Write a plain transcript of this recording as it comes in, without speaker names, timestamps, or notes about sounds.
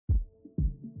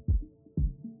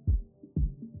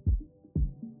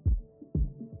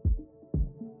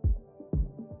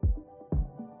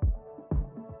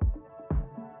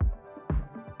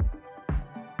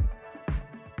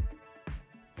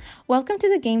Welcome to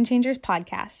the Game Changers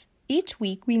podcast. Each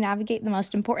week, we navigate the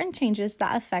most important changes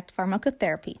that affect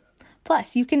pharmacotherapy.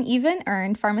 Plus, you can even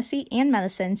earn pharmacy and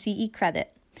medicine CE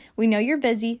credit. We know you're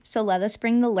busy, so let us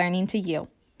bring the learning to you.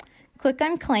 Click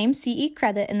on Claim CE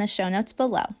credit in the show notes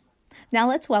below. Now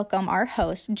let's welcome our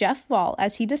host, Jeff Wall,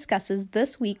 as he discusses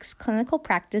this week's clinical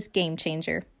practice game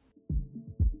changer.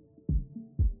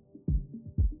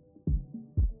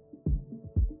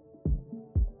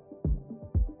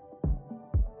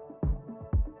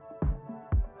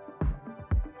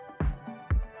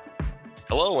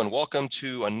 Hello and welcome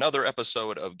to another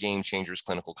episode of Game Changers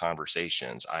Clinical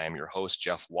Conversations. I am your host,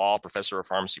 Jeff Wall, professor of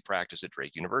pharmacy practice at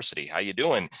Drake University. How you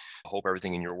doing? I hope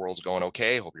everything in your world's going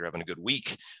okay. Hope you're having a good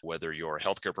week. Whether you're a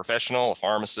healthcare professional, a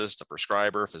pharmacist, a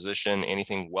prescriber, physician,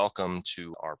 anything, welcome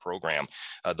to our program.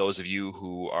 Those of you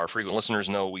who are frequent listeners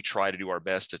know we try to do our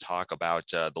best to talk about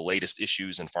the latest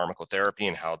issues in pharmacotherapy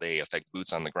and how they affect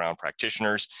boots on the ground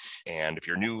practitioners. And if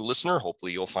you're a new listener,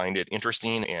 hopefully you'll find it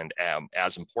interesting and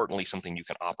as importantly, something you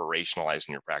can operationalize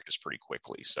in your practice pretty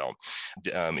quickly. So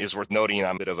it's worth noting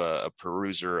I'm a bit of a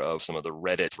peruser of some of the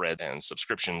Reddit thread and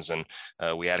subscriptions, and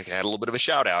we had a little bit of a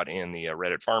shout out in the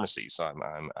Reddit pharmacy. So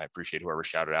I appreciate whoever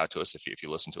shouted out to us. If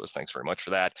you listen to us, thanks very much for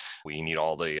that. We need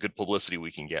all the good publicity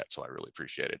we can get, so I really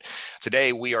appreciate it.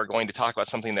 Today we are going to talk about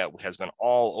something that has been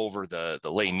all over the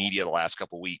lay media the last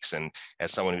couple of weeks, and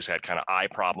as someone who's had kind of eye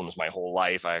problems my whole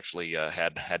life, I actually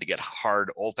had to get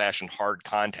old-fashioned hard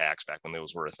contacts back when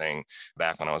those were a thing.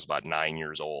 Back when I was about 9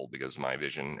 years old, because my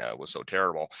vision was so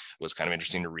terrible. It was kind of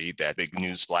interesting to read that big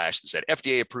news flash that said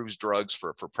FDA approves drugs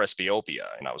for presbyopia,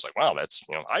 and I was like, wow, that's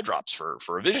eye drops for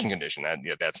a vision condition.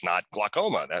 That's not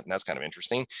glaucoma. That's kind of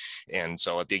interesting. And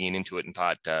so digging into it and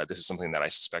thought this is something that I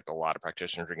suspect a lot of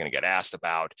practitioners are going to get asked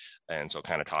about, and so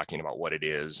kind of talking about what it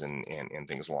is and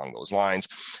things along those lines.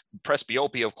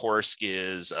 Presbyopia, of course,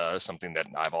 is something that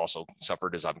I've also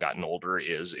suffered as I've gotten older.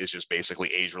 Is just basically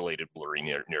age-related blurry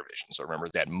near vision. So remember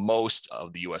that most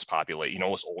of the U.S. population,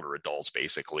 most older adults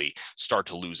basically start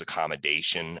to lose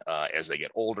accommodation as they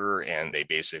get older, and they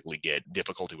basically get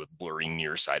difficulty with blurry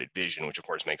nearsighted vision, which of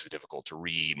course makes it difficult to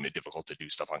read, difficult to do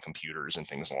stuff on computers and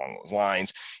things along those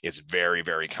lines. It's very,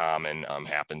 very common,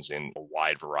 happens in a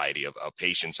wide variety of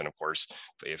patients. And of course,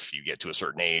 if you get to a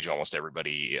certain age, almost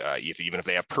everybody, even if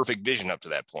they have perfect vision up to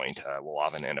that point, will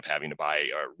often end up having to buy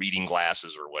reading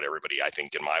glasses, or what everybody, I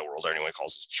think in my world anyway,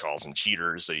 calls them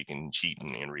cheaters, so you can cheat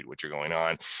and read what you're going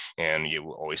on. And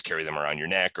you always carry them around your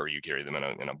neck, or you carry them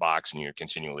in a box, and you're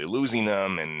continually losing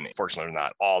them. And fortunately, they're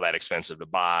not all that expensive to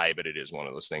buy, but it is one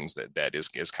of those things that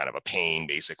is kind of a pain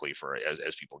basically for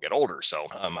as people get older. So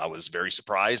I was very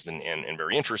surprised and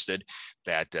very interested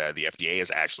that the FDA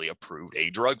has actually approved a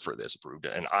drug for this, approved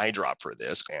an eye drop for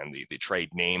this. And the trade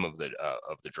name of the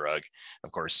drug,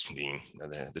 of course, being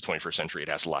the 21st century, it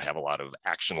has to have a lot of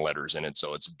action letters in it.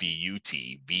 So it's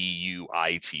VUITY.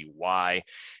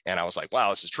 And I was like, wow,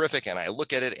 this is terrific. And I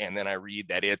look at it, and then I read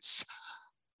that it's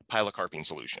pilocarpine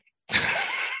solution.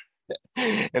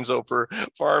 And so for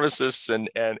pharmacists and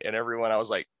everyone, I was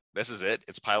like, this is it.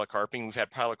 It's pilocarpine. We've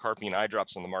had pilocarpine eye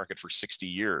drops on the market for 60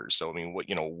 years. So, I mean,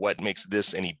 what makes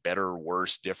this any better,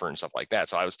 worse, different, stuff like that.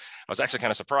 So I was actually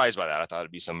kind of surprised by that. I thought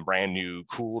it'd be some brand new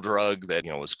cool drug that,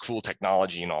 was cool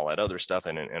technology and all that other stuff.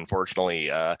 And unfortunately,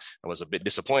 I was a bit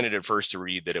disappointed at first to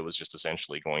read that it was just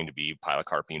essentially going to be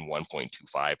pilocarpine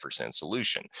 1.25%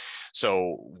 solution.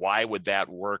 So why would that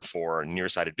work for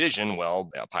nearsighted vision?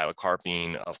 Well,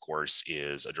 pilocarpine, of course,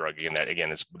 is a drug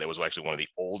that was actually one of the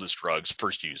oldest drugs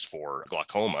first used for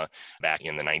glaucoma back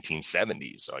in the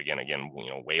 1970s. So again,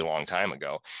 way long time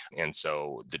ago. And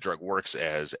so the drug works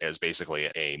as basically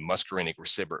a muscarinic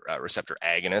receptor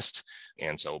agonist.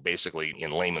 And so basically, in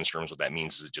layman's terms, what that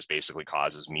means is it just basically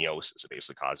causes miosis. It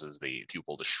basically causes the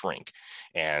pupil to shrink.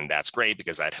 And that's great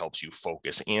because that helps you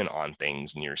focus in on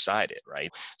things nearsighted,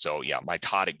 right? So yeah,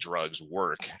 mitotic drugs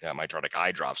work. Mitotic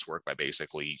eye drops work by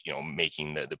basically,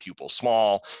 making the pupil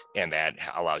small, and that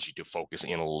allows you to focus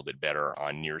in a little bit better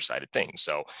on nearsighted things.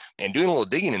 So, and doing a little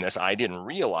digging in this, I didn't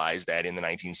realize that in the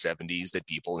 1970s that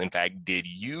people in fact did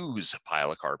use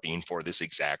pilocarpine for this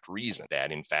exact reason.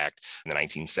 That in fact, in the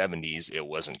 1970s, it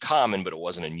wasn't common, but it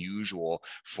wasn't unusual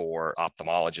for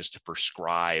ophthalmologists to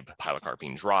prescribe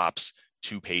pilocarpine drops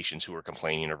two patients who were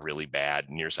complaining of really bad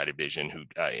nearsighted vision, who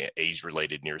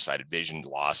age-related nearsighted vision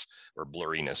loss or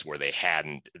blurriness, where they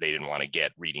didn't want to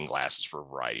get reading glasses for a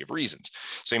variety of reasons.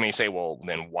 So you may say, well,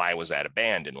 then why was that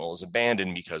abandoned? Well, it was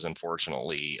abandoned because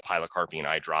unfortunately pilocarpine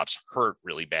eye drops hurt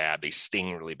really bad. They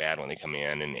sting really bad when they come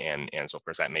in, and so of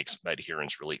course that makes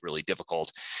adherence really, really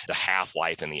difficult. The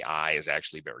half-life in the eye is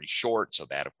actually very short, so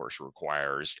that of course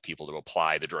requires people to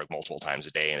apply the drug multiple times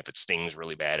a day. And if it stings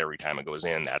really bad every time it goes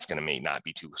in, that's going to may not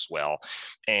be too swell.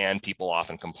 And people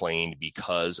often complain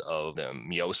because of the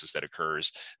meiosis that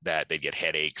occurs that they get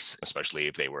headaches, especially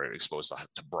if they were exposed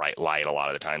to bright light a lot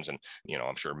of the times. And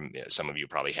I'm sure some of you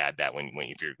probably had that when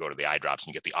if you go to the eye drops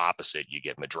and you get the opposite, you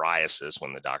get mydriasis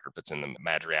when the doctor puts in the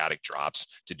Madriatic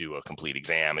drops to do a complete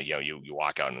exam. You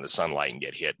walk out into the sunlight and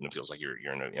get hit, and it feels like you're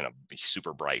in a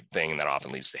super bright thing, and that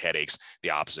often leads to headaches.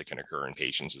 The opposite can occur in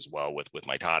patients as well with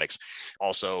mitotics.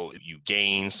 Also, you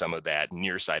gain some of that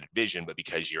nearsighted vision, but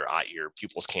because your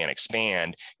pupils can't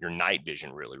expand, your night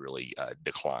vision really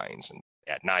declines. And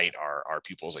at night, our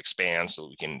pupils expand so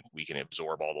we can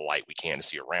absorb all the light we can to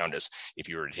see around us. If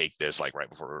you were to take this like right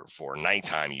before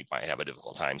nighttime, you might have a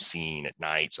difficult time seeing at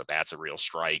night. So that's a real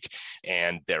strike.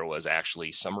 And there was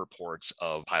actually some reports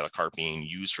of pilocarpine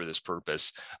used for this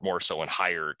purpose, more so in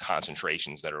higher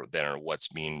concentrations than are what's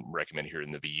being recommended here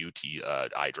in the VUT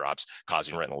eye drops,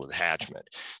 causing retinal detachment.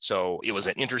 So it was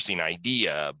an interesting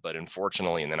idea, but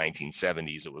unfortunately in the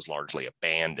 1970s, it was largely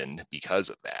abandoned because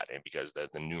of that and because the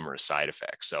numerous side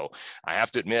effects. So I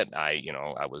have to admit, I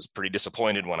was pretty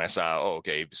disappointed when I saw,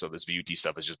 okay, so this VUT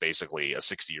stuff is just basically a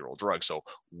 60-year-old drug. So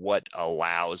what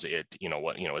allows it,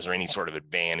 is there any sort of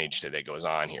advantage that goes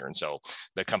on here? And so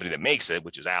the company that makes it,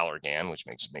 which is Allergan, which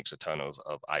makes a ton of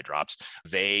eye drops,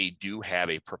 they do have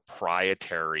a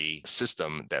proprietary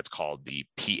system that's called the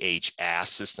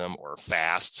PHAST system, or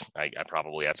FAST.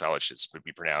 That's how it should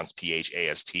be pronounced,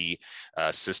 PHAST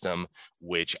system,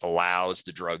 which allows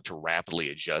the drug to rapidly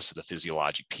adjust to the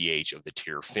physiologic pH of the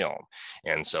tear film.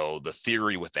 And so the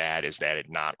theory with that is that it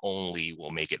not only will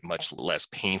make it much less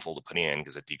painful to put in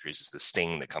because it decreases the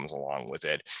sting that comes along with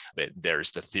it, but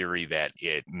there's the theory that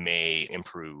it may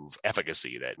improve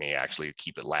efficacy, that may actually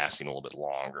keep it lasting a little bit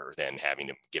longer than having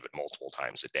to give it multiple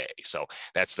times a day. So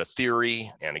that's the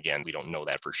theory. And again, we don't know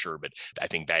that for sure, but I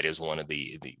think that is one of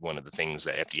the things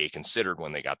that FDA considered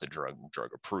when they got the drug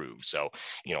approved. So,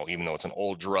 even though it's an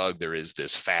old drug, there is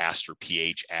this FAST or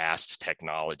PHAST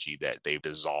technology that they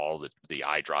dissolve the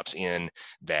eye drops in,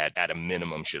 that at a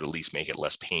minimum should at least make it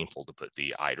less painful to put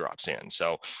the eye drops in.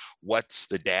 So what's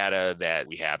the data that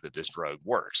we have that this drug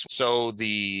works? So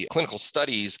the clinical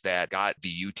studies that got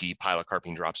VUT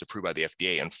pilocarpine drops approved by the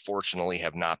FDA, unfortunately,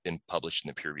 have not been published in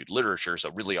the peer-reviewed literature.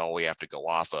 So really all we have to go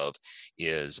off of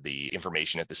is the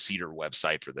information at the CDER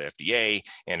website for the FDA,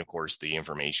 and of course the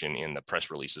information in the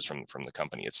press releases from the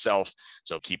company itself.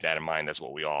 So keep that in mind. That's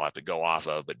what we all have to go off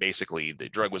of. But basically, the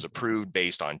drug was approved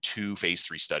based on two phase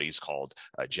 3 studies called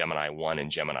Gemini 1 and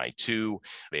Gemini 2.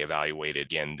 They evaluated,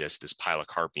 again, this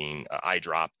pilocarpine eye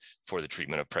drop for the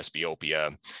treatment of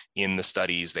presbyopia. In the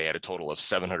studies, they had a total of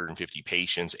 750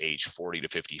 patients aged 40 to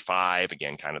 55,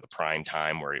 again, kind of the prime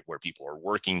time where people are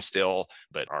working still,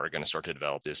 but are going to start to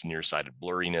develop this nearsighted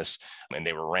blurriness. And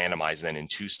they were randomized then in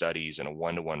two studies in a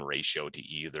 1-to-1 ratio to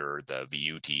either the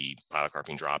VUT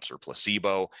pilocarpine drops or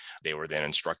placebo. They were then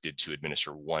instructed to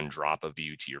administer one drop of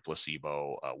VUT or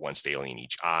placebo once daily in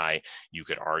each eye. You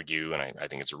could argue, and I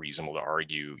think it's reasonable to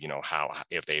argue, how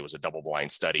if they was a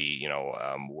double-blind study,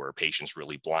 were patients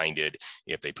really blinded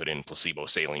if they put in placebo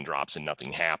saline drops and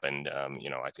nothing happened?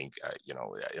 I think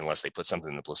unless they put something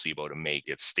in the placebo to make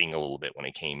it sting a little bit when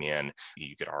it came in,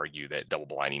 you could argue that double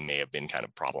blinding may have been kind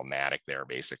of problematic there,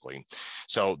 basically.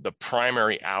 So the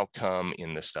primary outcome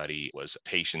in the study was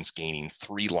patients gaining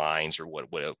 3 lines, or what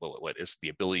is the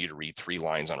ability to read 3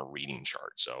 lines on a reading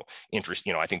chart. So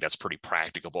I think that's pretty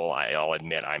practicable. I'll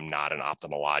admit I'm not an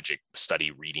ophthalmologic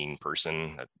study reading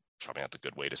person. Probably not the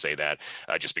good way to say that,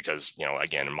 just because,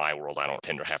 again, in my world, I don't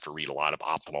tend to have to read a lot of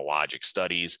ophthalmologic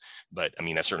studies, but I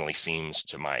mean, that certainly seems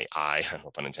to my eye, no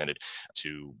pun intended,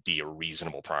 to be a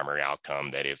reasonable primary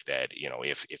outcome, that if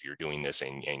you're doing this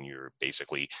and you're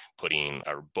basically putting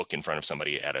a book in front of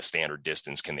somebody at a standard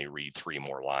distance, can they read 3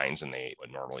 more lines than they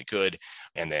would normally could?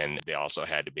 And then they also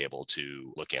had to be able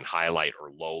to look in highlight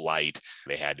or low light.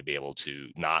 They had to be able to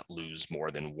not lose more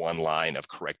than 1 line of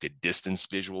corrected distance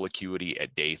visual acuity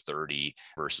at day 30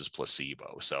 versus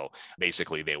placebo. So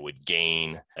basically they would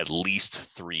gain at least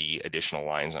 3 additional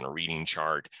lines on a reading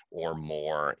chart or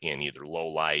more in either low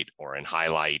light or in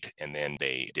highlight. And then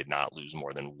they did not lose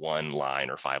more than 1 line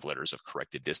or 5 letters of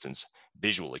corrected distance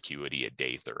visual acuity at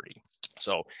day 30.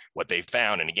 So what they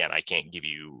found, and again, I can't give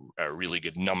you really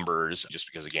good numbers just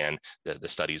because, again, the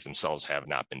studies themselves have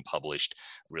not been published.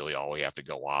 Really, all we have to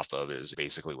go off of is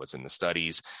basically what's in the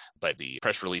studies. But the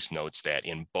press release notes that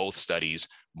in both studies,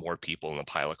 more people in the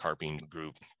pilocarpine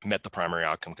group met the primary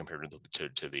outcome compared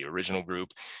to the original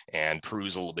group. And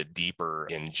peruse a little bit deeper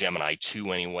in Gemini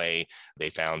 2 anyway, they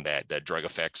found that the drug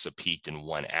effects peaked in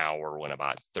 1 hour when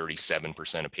about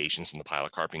 37% of patients in the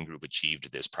pilocarpine group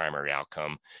achieved this primary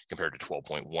outcome, compared to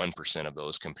 12.1% of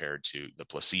those compared to the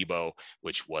placebo,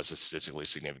 which was a statistically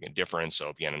significant difference. So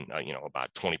again,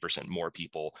 about 20% more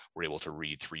people were able to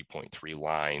read 3.3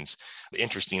 lines.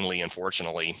 Interestingly,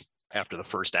 unfortunately, after the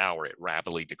first hour, it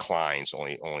rapidly declines.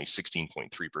 Only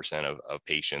 16.3% of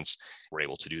patients were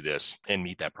able to do this and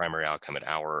meet that primary outcome at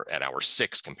hour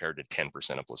 6 compared to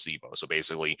 10% of placebo. So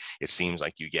basically, it seems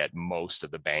like you get most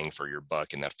of the bang for your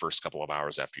buck in that first couple of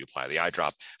hours after you apply the eye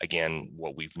drop. Again,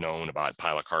 what we've known about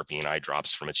pilocarpine eye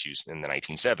drops from its use in the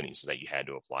 1970s is that you had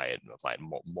to apply it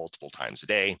multiple times a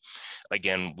day.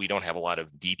 Again, we don't have a lot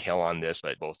of detail on this,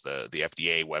 but both the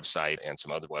FDA website and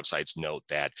some other websites note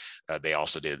that they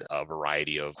also did a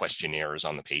variety of questionnaires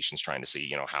on the patients trying to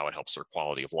see, how it helps their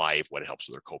quality of life, what it helps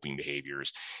with their coping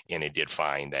behaviors. And it did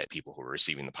find that people who were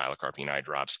receiving the pilocarpine eye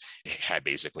drops had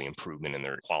basically improvement in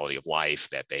their quality of life,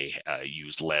 that they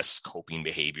used less coping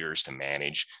behaviors to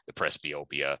manage the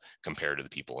presbyopia compared to the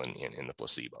people in the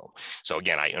placebo. So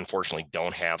again, I unfortunately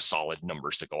don't have solid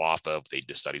numbers to go off of.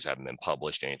 The studies haven't been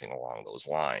published, anything along those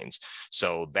lines.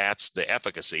 So that's the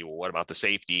efficacy. Well, what about the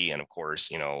safety? And of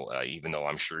course, even though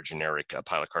I'm sure generic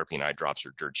pilocarpine eye drops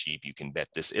are dirt cheap, you can bet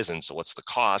this isn't. So what's the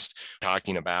cost?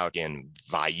 Talking about, again,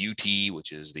 Vyuti,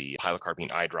 which is the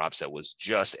pilocarpine eye drops that was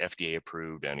just FDA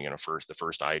approved, and the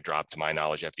first eye drop, to my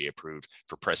knowledge, FDA approved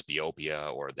for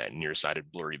presbyopia, or that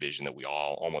nearsighted blurry vision that we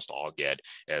almost all get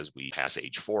as we pass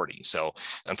age 40. So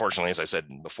unfortunately, as I said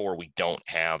before, we don't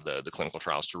have the clinical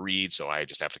trials to read, so I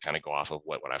just have to kind of go off of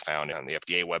what I found on the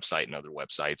FDA website and other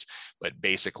websites. But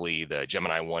basically, the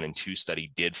Gemini 1 and 2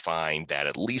 study did find that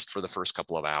at least for the first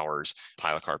couple of hours,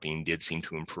 pilocarpine did seem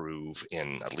to improve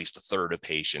in at least a third of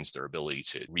patients their ability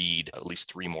to read at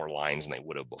least 3 more lines than they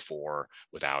would have before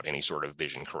without any sort of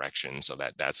vision correction. So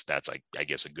that's I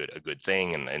guess a good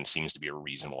thing, and seems to be a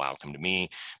reasonable outcome to me.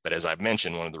 But as I've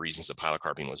mentioned, one of the reasons that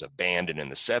pilocarpine was abandoned in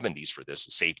the 70s for this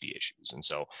is safety issues. And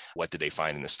so what did they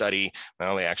find in the study?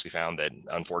 Well, they actually found that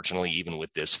unfortunately, even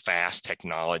with this fast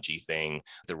technology thing,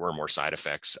 there were more side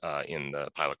effects in the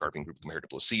pilocarpine group compared to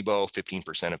placebo.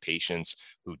 15% of patients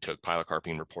who took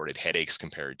pilocarpine reported headaches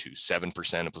compared to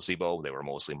 7% of placebo. They were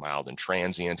mostly mild and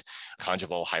transient.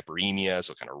 Conjugal hyperemia,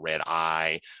 so kind of red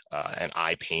eye, and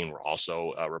eye pain were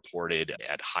also reported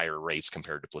at higher rates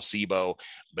compared to placebo.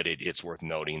 But it's worth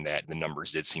noting that the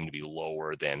numbers did seem to be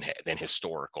lower than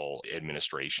historical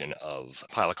administration of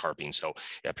pilocarpine. So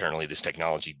apparently this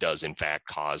technology does in fact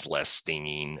cause less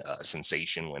stinging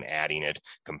sensation when adding it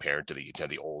compared to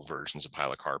the old versions of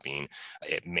pilocarpine.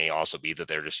 It may also be that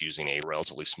they're just using a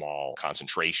relatively small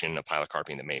concentration of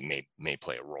pilocarpine that may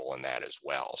play a role in that as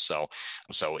well. So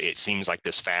it seems like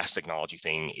this fast technology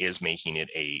thing is making it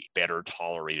a better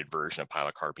tolerated version of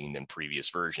pilocarpine than previous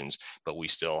versions, but we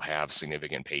still have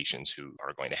significant patients who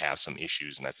are going to have some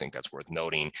issues, and I think that's worth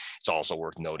noting. It's also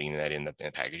worth noting that in the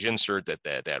package insert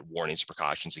that warnings and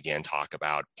precautions again talk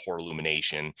about poor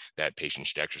illumination, that patients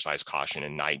should exercise caution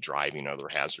in night driving, other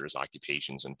hazardous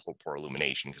occupations, and poor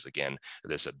illumination, because again,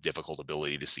 there's a difficult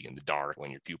ability to see in the dark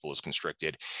when your pupil is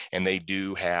constricted. And they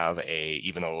do have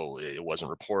even though it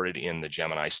wasn't reported in the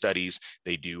Gemini studies,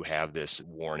 they do have this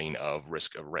warning of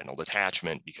risk of retinal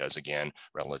detachment, because again,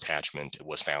 retinal detachment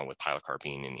was found with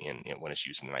pilocarpine when it's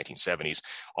used in the 1970s.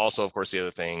 Also, of course, the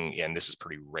other thing, and this is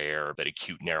pretty rare, but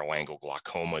acute narrow angle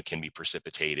glaucoma can be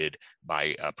precipitated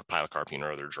by pilocarpine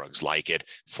or other drugs like it.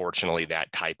 Fortunately,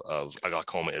 that type of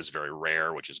glaucoma is very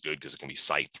rare, which is good because it can be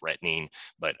sight threatening.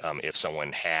 But if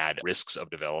someone had risks of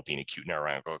developing acute narrow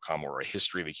angle glaucoma or a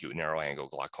history of acute narrow angle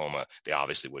glaucoma, they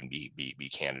obviously wouldn't be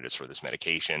candidates for this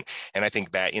medication. And I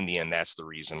think that in the end, that's the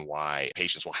reason why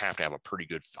patients will have to have a pretty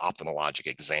good ophthalmologic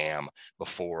exam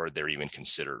before they're even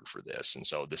considered for this. And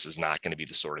so this is not going to be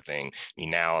the sort of thing.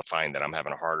 Now I find that I'm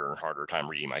having a harder and harder time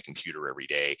reading my computer every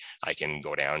day. I can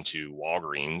go down to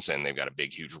Walgreens and they've got a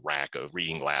big, huge rack of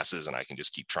reading glasses, and I can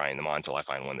just keep trying them on until I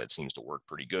find one that seems to work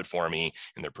pretty good for me,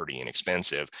 and they're pretty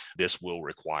inexpensive. This will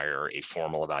require a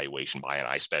formal evaluation recommendation by an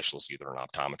eye specialist, either an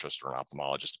optometrist or an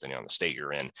ophthalmologist, depending on the state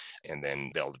you're in, and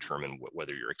then they'll determine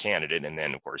whether you're a candidate, and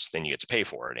then of course then you get to pay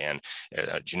for it. And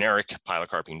generic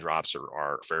pilocarpine drops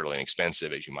are fairly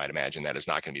inexpensive, as you might imagine. That is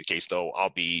not going to be the case, though. I'll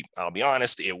be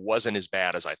honest, it wasn't as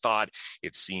bad as I thought.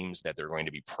 It seems that they're going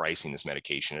to be pricing this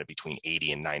medication at between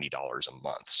 $80 and $90 a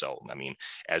month. So I mean,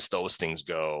 as those things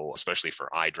go, especially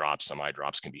for eye drops, some eye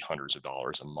drops can be hundreds of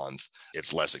dollars a month.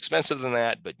 It's less expensive than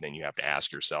that, but then you have to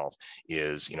ask yourself,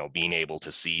 is being able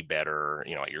to see better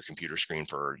at your computer screen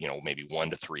for maybe 1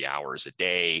 to 3 hours a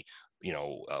day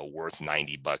worth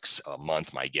 $90 a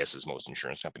month? My guess is most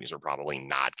insurance companies are probably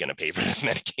not going to pay for this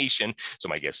medication. So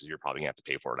my guess is you're probably gonna have to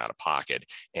pay for it out of pocket.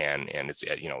 And it's,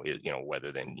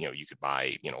 whether then, you could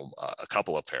buy, a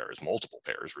couple of pairs, multiple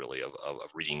pairs really of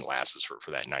reading glasses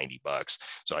for that $90.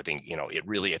 So I think, it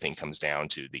really, I think comes down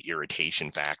to the irritation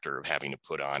factor of having to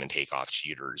put on and take off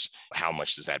cheaters. How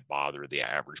much does that bother the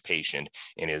average patient?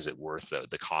 And is it worth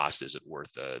the cost? Is it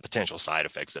worth the potential side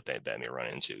effects that they may run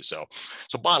into? So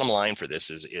bottom line for this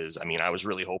is, I mean, I was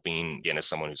really hoping, again, as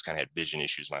someone who's kind of had vision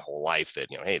issues my whole life, that,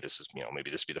 hey, this is, maybe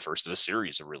this be the first of a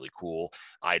series of really cool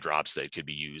eye drops that could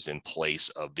be used in place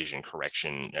of vision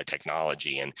correction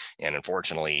technology. And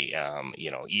unfortunately,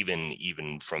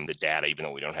 even from the data, even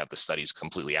though we don't have the studies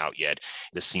completely out yet,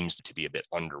 this seems to be a bit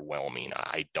underwhelming.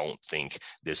 I don't think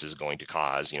this is going to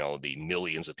cause, the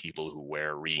millions of people who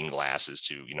wear reading glasses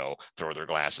to, throw their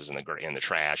glasses in the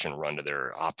trash and run to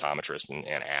their optometrist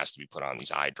and ask to be put on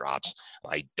these eye drops.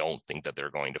 I don't think that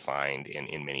they're going to find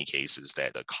in many cases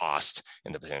that the cost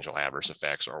and the potential adverse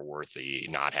effects are worth the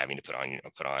not having to put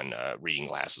on reading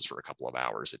glasses for a couple of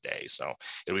hours a day. So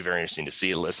it'll be very interesting to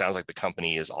see. It sounds like the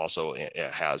company is also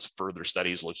has further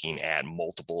studies looking at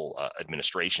multiple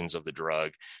administrations of the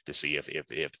drug to see if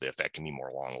the effect can be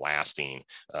more long lasting.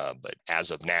 But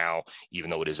as of now, even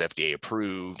though it is FDA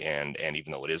approved and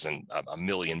even though it isn't $1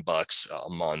 million a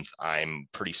month, I'm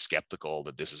pretty skeptical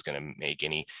that this is going to make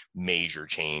any major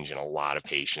change in a lot of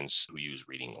patients who use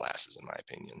reading glasses, in my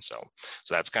opinion. So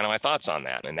that's kind of my thoughts on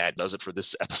that. And that does it for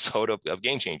this episode of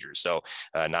Game Changers. So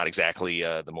not exactly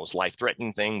the most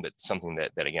life-threatening thing, but something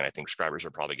that again, I think prescribers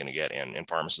are probably going to get and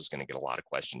pharmacists going to get a lot of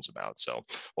questions about. So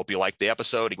hope you liked the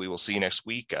episode. We will see you next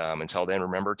week. Until then,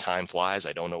 remember, time flies.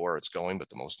 I don't know where it's going, but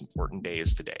the most important day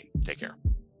is today. Take care.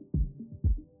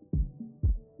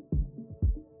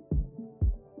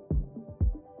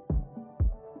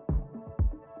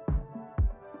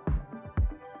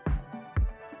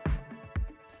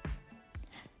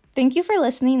 Thank you for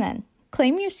listening in.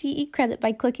 Claim your CE credit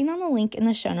by clicking on the link in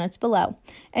the show notes below,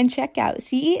 and check out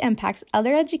CE Impact's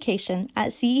other education at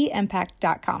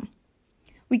ceimpact.com.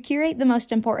 We curate the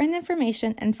most important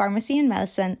information in pharmacy and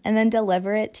medicine and then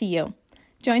deliver it to you.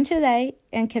 Join today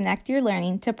and connect your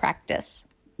learning to practice.